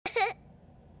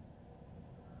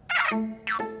Ball.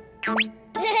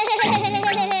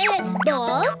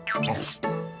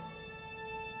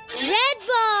 Red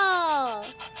ball.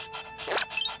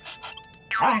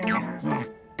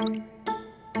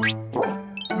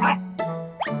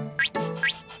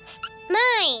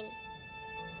 Mine.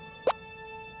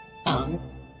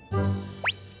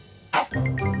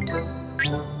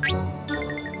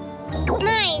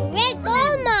 Mine. Red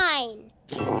ball, mine.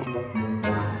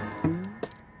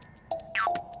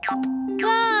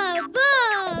 Ball,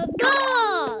 ball,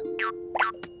 ball.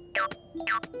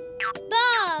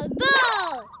 Ball,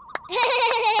 ball.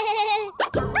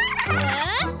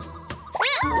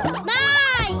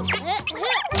 Mine.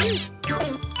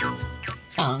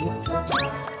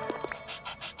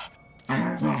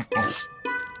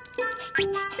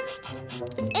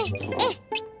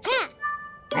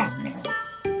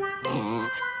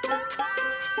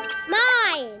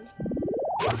 Mine.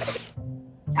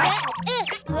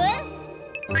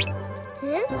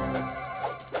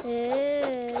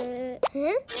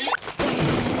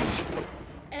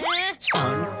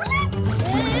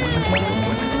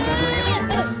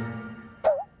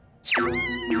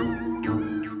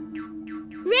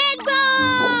 Red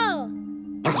ball.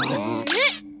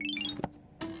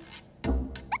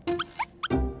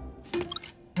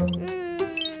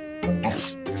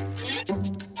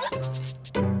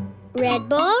 Red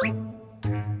ball?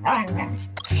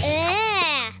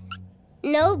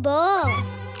 No ball.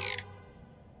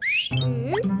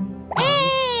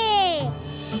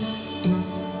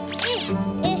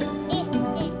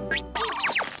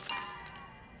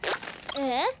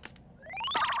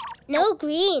 No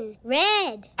green,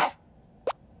 red.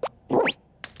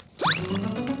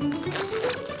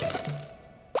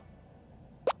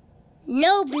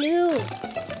 No blue.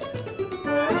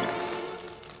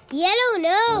 Yellow,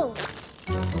 no.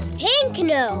 Pink,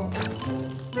 no.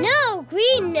 No,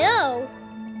 green, no.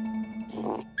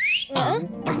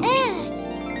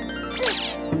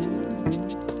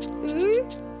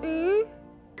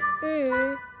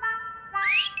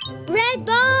 Red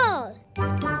ball.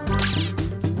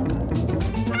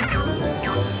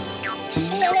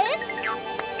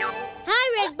 Hi,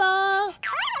 red ball.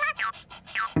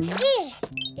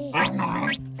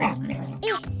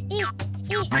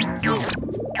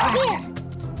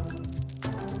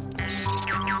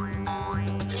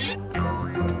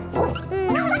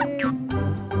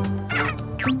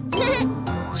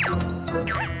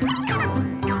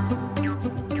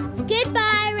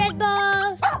 Goodbye, red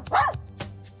ball.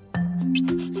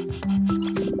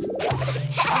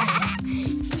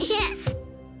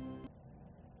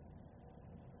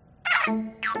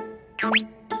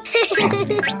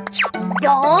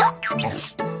 Ball?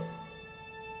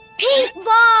 Pink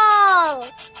ball!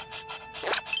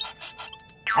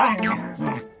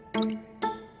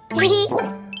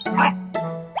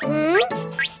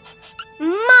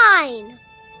 Mine!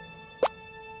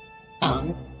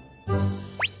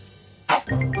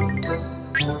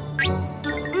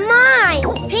 Mine!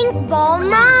 Pink ball,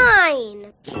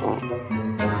 mine!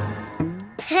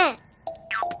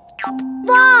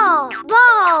 Ball!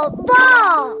 Ball!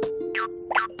 Ball!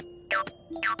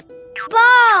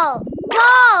 Ball!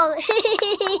 Ball!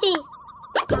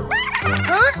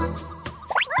 Huh?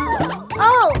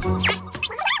 Oh!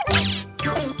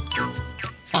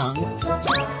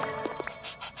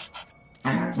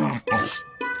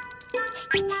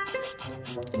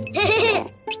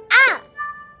 Ah!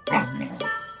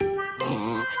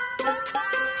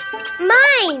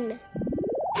 Mine!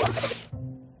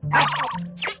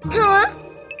 Huh?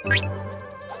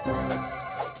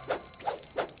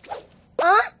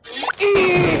 Huh?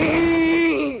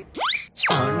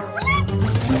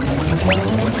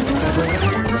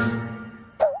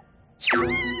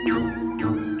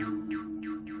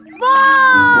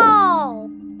 Ball!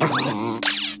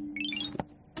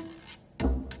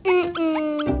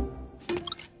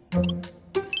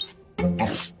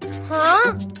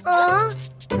 Huh?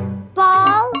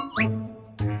 Ball?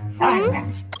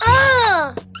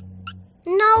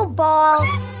 No ball.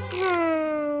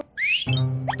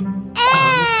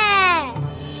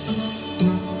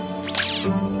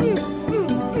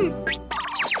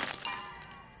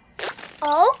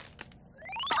 Oh?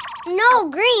 No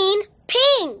green,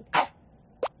 pink.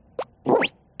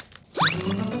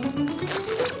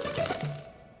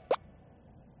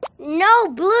 No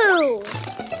blue.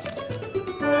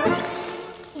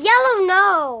 Yellow,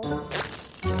 no.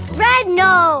 Red,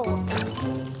 no.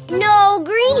 No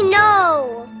green,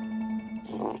 no.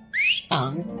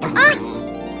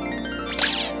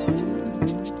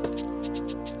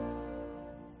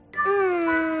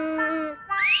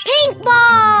 Pink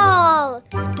ball.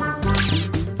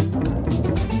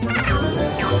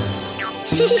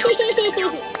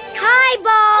 Hi,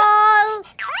 ball.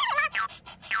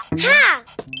 Ha!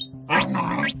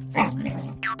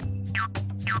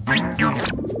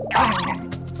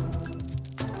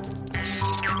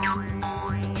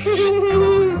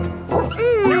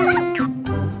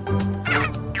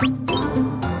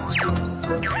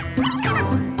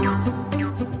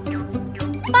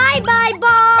 Bye-bye,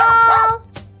 ball.